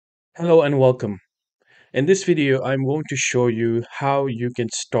Hello and welcome. In this video, I'm going to show you how you can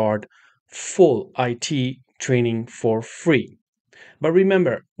start full IT training for free. But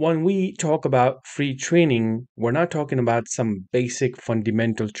remember, when we talk about free training, we're not talking about some basic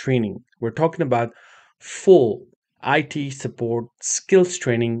fundamental training. We're talking about full IT support skills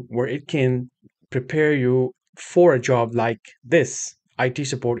training where it can prepare you for a job like this IT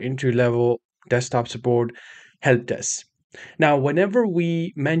support, entry level, desktop support, help desk. Now, whenever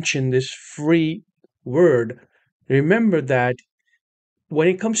we mention this free word, remember that when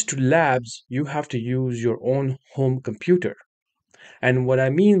it comes to labs, you have to use your own home computer. And what I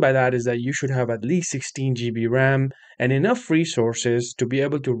mean by that is that you should have at least 16 GB RAM and enough resources to be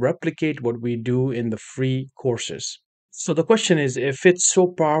able to replicate what we do in the free courses. So the question is, if it's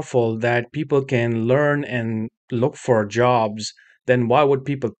so powerful that people can learn and look for jobs, then why would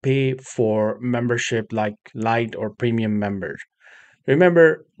people pay for membership like light or premium members?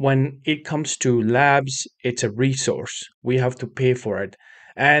 Remember, when it comes to labs, it's a resource. We have to pay for it.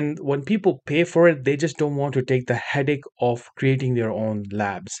 And when people pay for it, they just don't want to take the headache of creating their own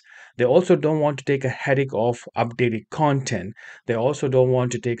labs. They also don't want to take a headache of updated content. They also don't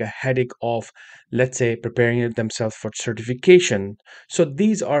want to take a headache of, let's say, preparing it themselves for certification. So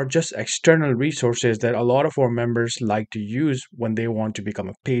these are just external resources that a lot of our members like to use when they want to become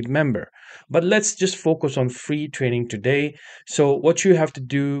a paid member. But let's just focus on free training today. So what you have to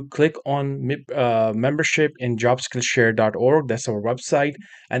do, click on membership in jobskillshare.org. That's our website.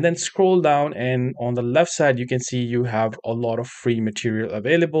 And then scroll down, and on the left side, you can see you have a lot of free material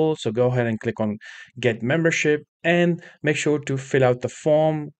available. So go ahead and click on get membership and make sure to fill out the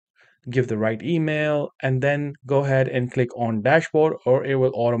form, give the right email, and then go ahead and click on dashboard, or it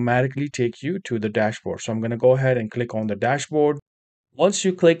will automatically take you to the dashboard. So I'm going to go ahead and click on the dashboard. Once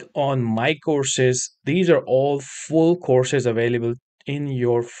you click on My Courses, these are all full courses available in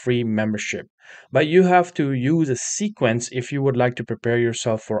your free membership. But you have to use a sequence if you would like to prepare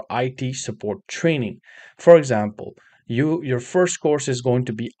yourself for IT support training. For example, your first course is going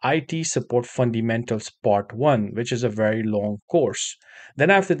to be IT Support Fundamentals Part 1, which is a very long course. Then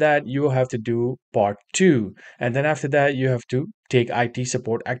after that, you have to do Part 2. And then after that, you have to take IT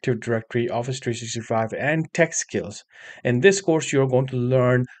Support, Active Directory, Office 365, and Tech Skills. In this course, you're going to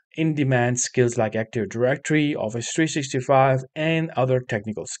learn in demand skills like Active Directory, Office 365, and other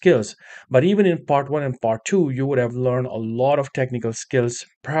technical skills. But even in part one and part two, you would have learned a lot of technical skills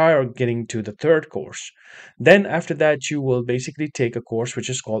prior getting to the third course. Then after that, you will basically take a course which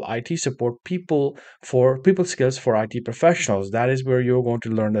is called IT Support People Skills for IT Professionals. That is where you're going to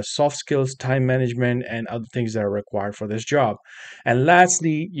learn the soft skills, time management, and other things that are required for this job. And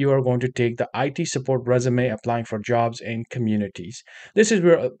lastly, you are going to take the IT support resume applying for jobs in communities. This is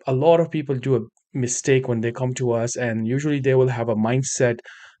where a lot of people do a mistake when they come to us, and usually they will have a mindset,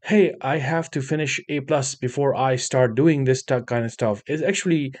 hey, I have to finish A plus before I start doing this kind of stuff. It's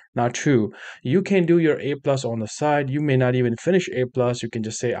actually not true. You can do your A plus on the side. You may not even finish A plus. You can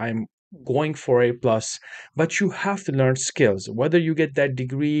just say, I'm going for A plus, but you have to learn skills, whether you get that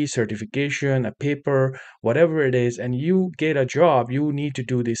degree, certification, a paper, whatever it is, and you get a job. You need to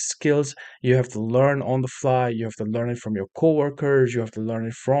do these skills. You have to learn on the fly. You have to learn it from your coworkers. You have to learn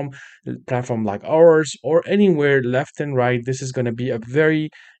it from a platform like ours or anywhere left and right. This is going to be a very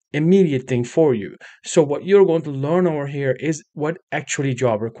immediate thing for you. So what you're going to learn over here is what actually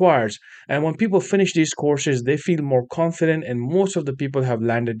job requires. And when people finish these courses, they feel more confident, and most of the people have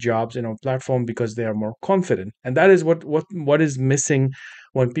landed jobs in our platform because they are more confident. And that is what is missing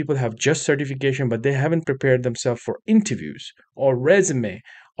when people have just certification but they haven't prepared themselves for interviews or resume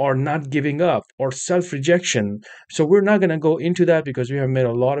or not giving up or self-rejection. So we're not going to go into that because we have made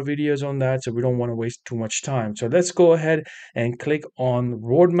a lot of videos on that, so we don't want to waste too much time. So let's go ahead and click on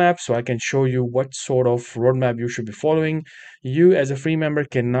roadmap so I can show you what sort of roadmap you should be following. You as a free member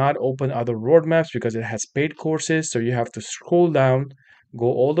cannot open other roadmaps because it has paid courses. So you have to scroll down, go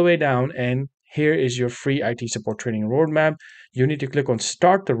all the way down, and here is your free IT support training roadmap. You need to click on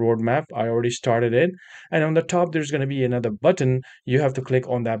start the roadmap. I already started it. And on the top, there's going to be another button. You have to click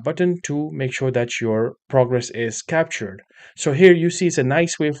on that button to make sure that your progress is captured. So here you see it's a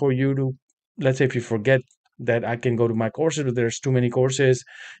nice way for you to, let's say if you forget that I can go to my courses, but there's too many courses.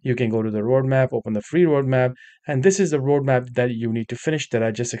 You can go to the roadmap, open the free roadmap, and this is the roadmap that you need to finish that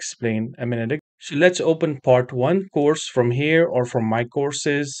I just explained a minute ago. So let's open part one course from here or from my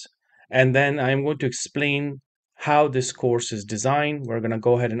courses, and then I'm going to explain how this course is designed. We're going to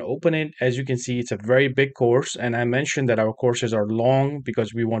go ahead and open it. As you can see, it's a very big course, and I mentioned that our courses are long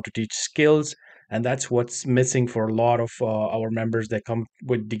because we want to teach skills, and that's what's missing for a lot of our members that come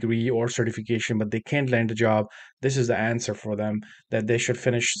with degree or certification but they can't land a job. this is the answer for them, that they should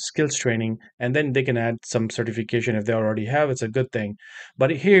finish skills training and then they can add some certification if they already have. It's a good thing.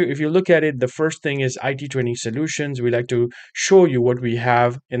 But here, if you look at it, the first thing is IT training solutions. We like to show you what we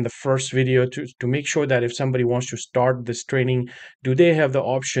have in the first video to make sure that if somebody wants to start this training, do they have the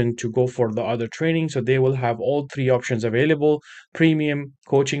option to go for the other training? So they will have all three options available: premium,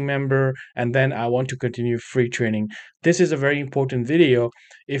 coaching member, and then I want to continue free training. This is a very important video.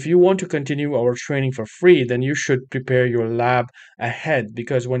 If you want to continue our training for free, then you should prepare your lab ahead,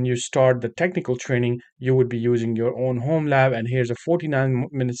 because when you start the technical training, you would be using your own home lab. And here's a 49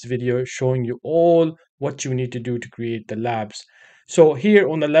 minutes video showing you all what you need to do to create the labs. So here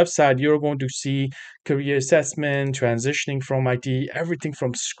on the left side, you're going to see career assessment, transitioning from IT, everything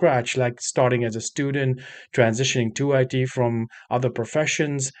from scratch, like starting as a student, transitioning to IT from other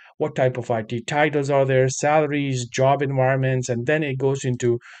professions, what type of IT titles are there, salaries, job environments, and then it goes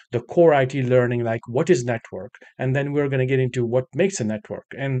into the core IT learning, like what is network, and then we're going to get into what makes a network,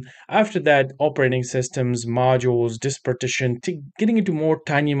 and after that, operating systems, modules, disk partition, getting into more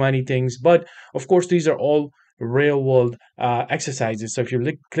tiny money things. But of course, these are all real world exercises. So if you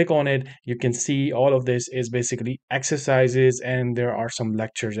click on it, you can see all of this is basically exercises, and there are some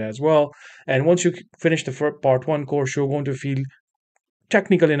lectures as well. And once you finish the first part one course, you're going to feel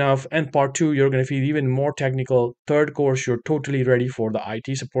technical enough, and part two you're going to feel even more technical. Third course, you're totally ready for the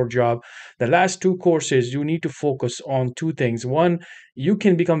IT support job. The last two courses, you need to focus on two things. One, you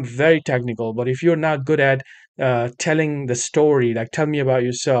can become very technical, but if you're not good at telling the story, like tell me about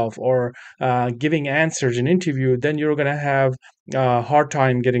yourself, or giving answers in interview, then you're going to have a hard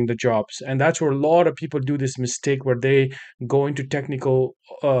time getting the jobs. And that's where a lot of people do this mistake, where they go into technical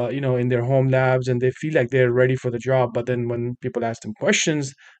in their home labs, and they feel like they're ready for the job. But then when people ask them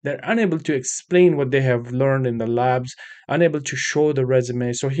questions, they're unable to explain what they have learned in the labs, unable to show the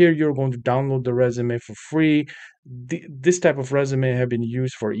resume. So here you're going to download the resume for free. This type of resume have been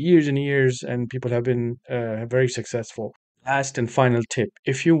used for years and years, and people have been very successful. Last and final tip: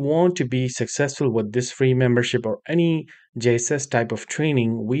 if you want to be successful with this free membership or any JSS type of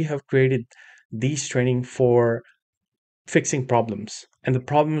training, we have created these training for fixing problems. And the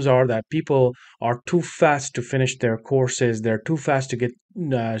problems are that people are too fast to finish their courses, they're too fast to get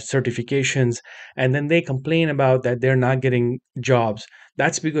certifications, and then they complain about that they're not getting jobs.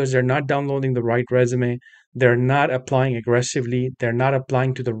 That's because they're not downloading the right resume, they're not applying aggressively, they're not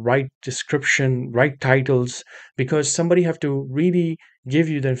applying to the right description, right titles, because somebody have to really give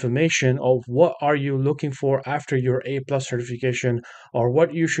you the information of what are you looking for after your A plus certification, or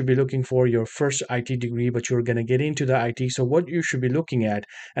what you should be looking for your first IT degree, but you're going to get into the IT. So what you should be looking at,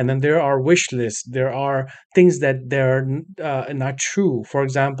 and then there are wish lists. There are things that they're not true. For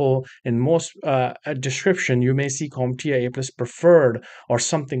example, in most description, you may see CompTIA A plus preferred or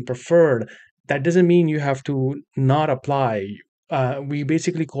something preferred. That doesn't mean you have to not apply. We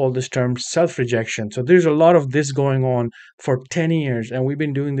basically call this term self-rejection. So there's a lot of this going on for 10 years, and we've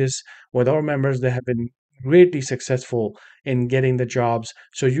been doing this with our members that have been greatly successful in getting the jobs.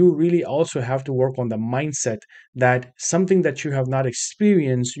 So you really also have to work on the mindset that something that you have not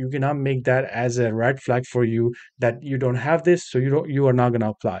experienced, you cannot make that as a red flag for you, that you don't have this, so you are not going to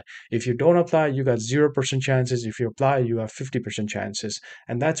apply. If you don't apply, you got 0% chances. If you apply, you have 50% chances.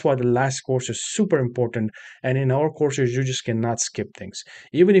 And that's why the last course is super important. And in our courses, you just cannot skip things.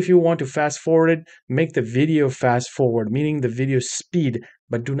 Even if you want to fast forward it, make the video fast forward, meaning the video speed,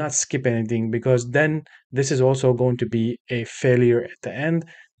 but do not skip anything, because then this is also going to be a failure at the end.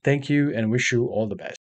 Thank you and wish you all the best.